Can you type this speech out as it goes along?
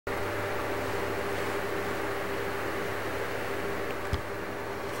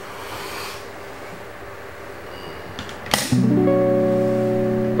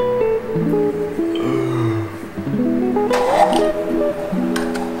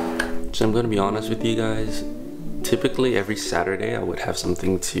So I'm gonna be honest with you guys. Typically every Saturday I would have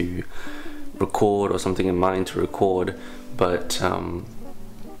something to record or something in mind to record, but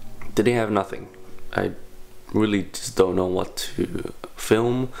today I have nothing. I really just don't know what to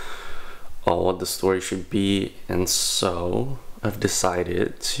film or what the story should be, and so I've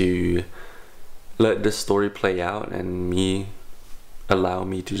decided to let the story play out and allow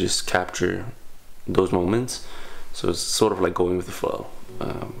me to just capture those moments. So it's sort of like going with the flow.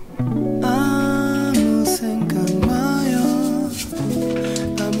 아무 생각 마요.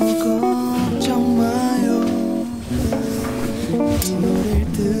 아무 걱정 마요. 이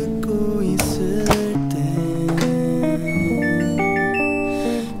노래를 듣고 있을 때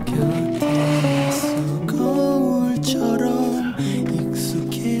곁에 있어 거울처럼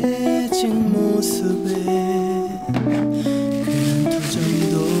익숙해진 모습에 그런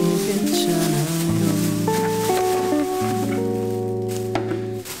표정도 괜찮아요.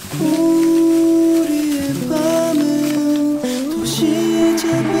 우리의 밤은 도시의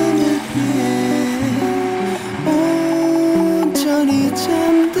잡음에 피해 온전히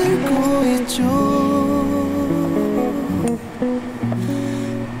잠들고 있죠.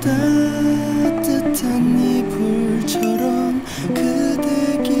 따뜻한 이불처럼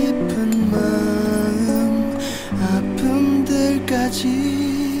그대 깊은 마음 아픔들까지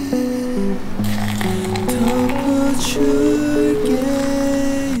덮어줄게요.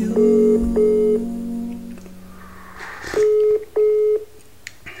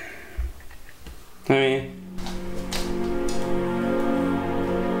 Hey.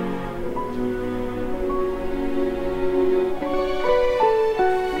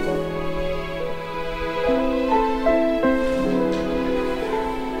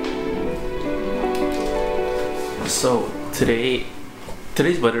 So today's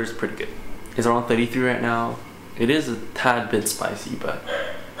weather is pretty good. It's around 33 right now. It is a tad bit spicy, but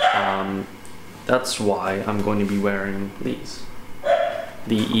that's why I'm going to be wearing these,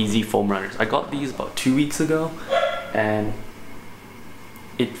 the Easy Foam Runners. I got these about 2 weeks ago, and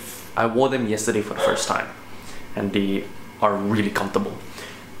I wore them yesterday for the first time, and they are really comfortable.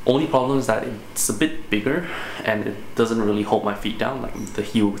 Only problem is that it's a bit bigger and it doesn't really hold my feet down. Like the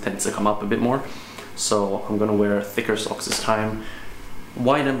heel tends to come up a bit more, so I'm gonna wear thicker socks this time.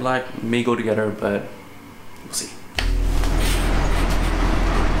 White and black may go together, but we'll see.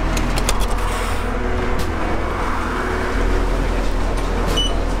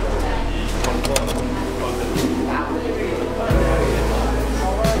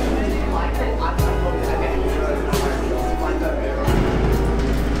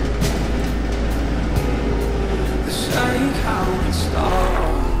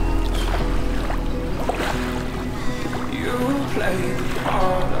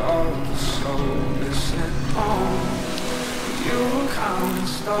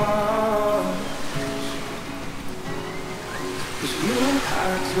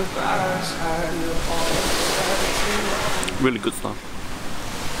 Really good stuff.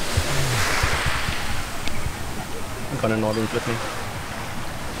 I got an orange with me.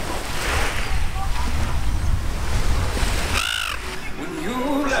 When you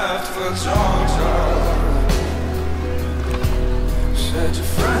left for Georgia, said your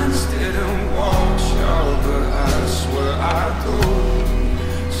friends didn't want you, but I swear I do.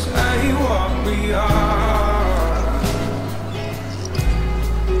 Say what we are.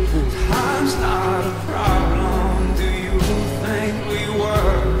 Time's not a problem. Do you think we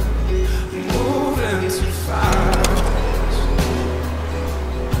were moving too fast?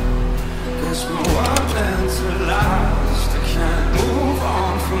 Guess we weren't meant to last. I can't move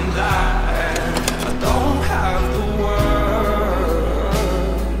on from that. I don't have the words,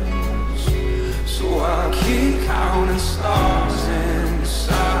 so I keep counting stars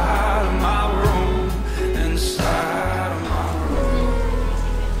inside of my room, inside of my room.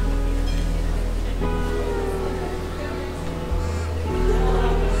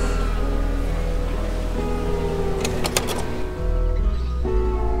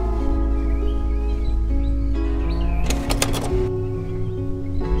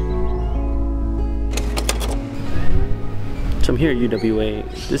 So I'm here at UWA.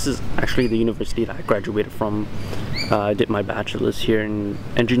 This is actually the university that I graduated from. I did my bachelor's here in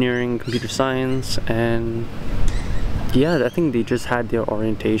engineering, computer science, and yeah, I think they just had their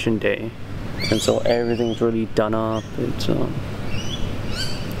orientation day, and so everything's really done up. It's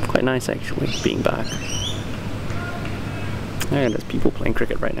quite nice actually being back. And there's people playing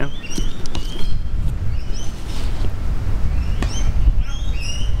cricket right now.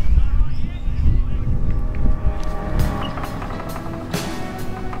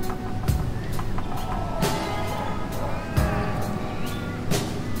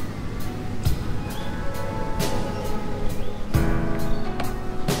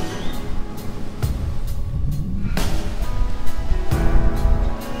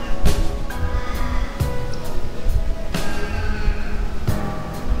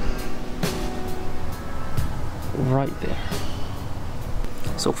 right there.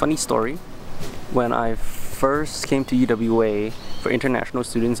 So funny story, when I first came to UWA, for international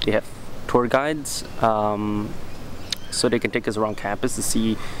students they have tour guides, so they can take us around campus to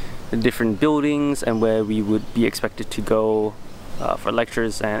see the different buildings and where we would be expected to go for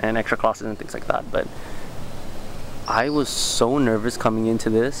lectures and extra classes and things like that. But I was so nervous coming into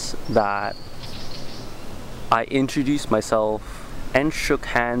this that I introduced myself and shook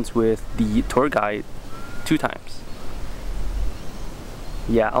hands with the tour guide 2 times.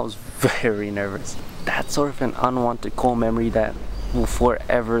 Yeah, I was very nervous. That's sort of an unwanted core memory that will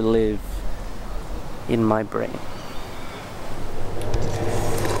forever live in my brain.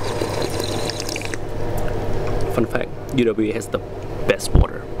 Fun fact, UWA has the best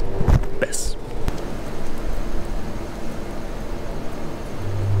water. Best.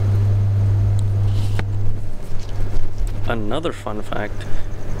 Another fun fact,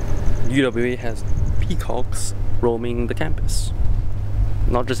 UWA has peacocks roaming the campus.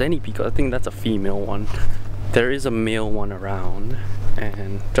 Not just any peacock, I think that's a female one. There is a male one around,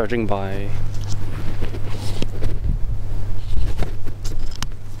 and judging by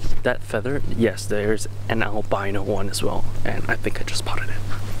that feather, yes, there's an albino one as well, and I think I just spotted it.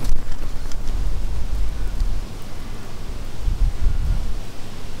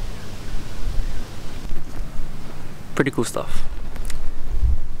 Pretty cool stuff.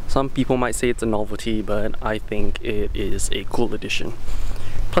 Some people might say it's a novelty, but I think it is a cool addition.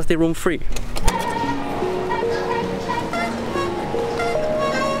 Plus they roam free.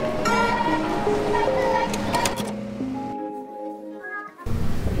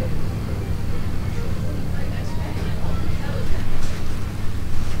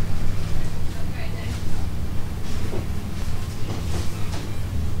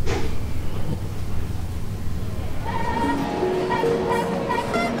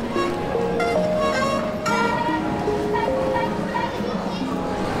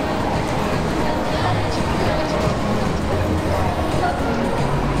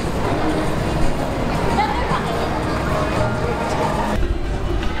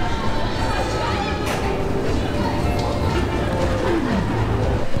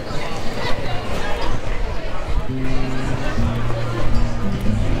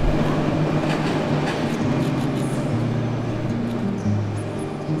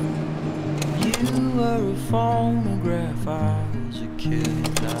 A phonograph, I was a kid.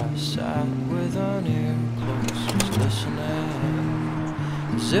 I sat with an ear close, just listening.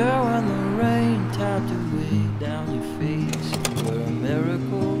 Was there when the rain tapped away down your face? You were a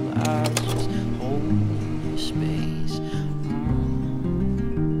miracle, I was just holding your space.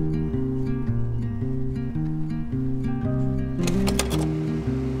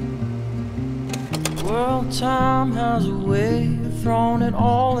 Well, time has a way of throwing it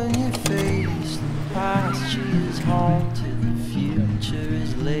all in your face. Past is haunted, the future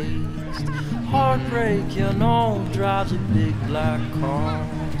is laced. Heartbreak, you know, drives a big black car.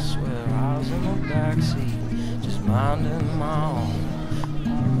 I swear I was in the backseat, just minding my own.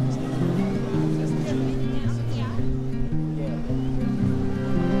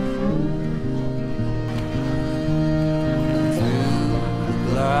 Through the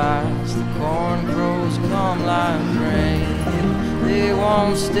glass, the cornrows come like rain. They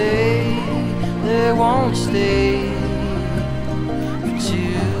won't stay. They won't stay for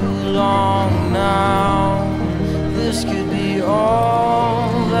too long now. This could be all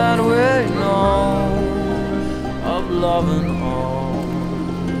that we know of love and all.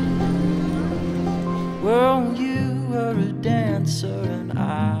 Well, you were a dancer and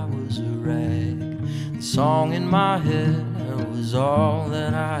I was a rag. The song in my head, it was all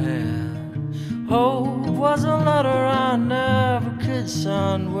that I had. Hope was a letter I never could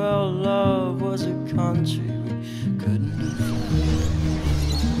send. Well, love was a country we couldn't defend.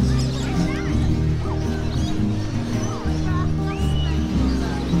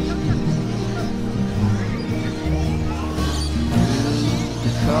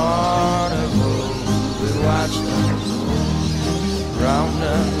 The carnival, we watched them go round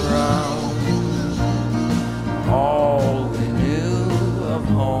and round. All we knew of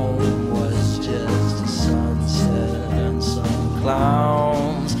home was just a sunset and some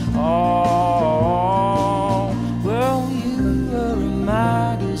clowns. Oh, well, you were a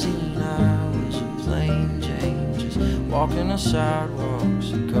magazine, I was a plain Jane, just walking the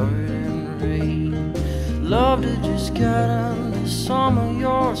sidewalks covered in rain. Love to just get into some of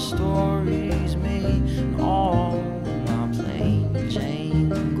your stories, me and all.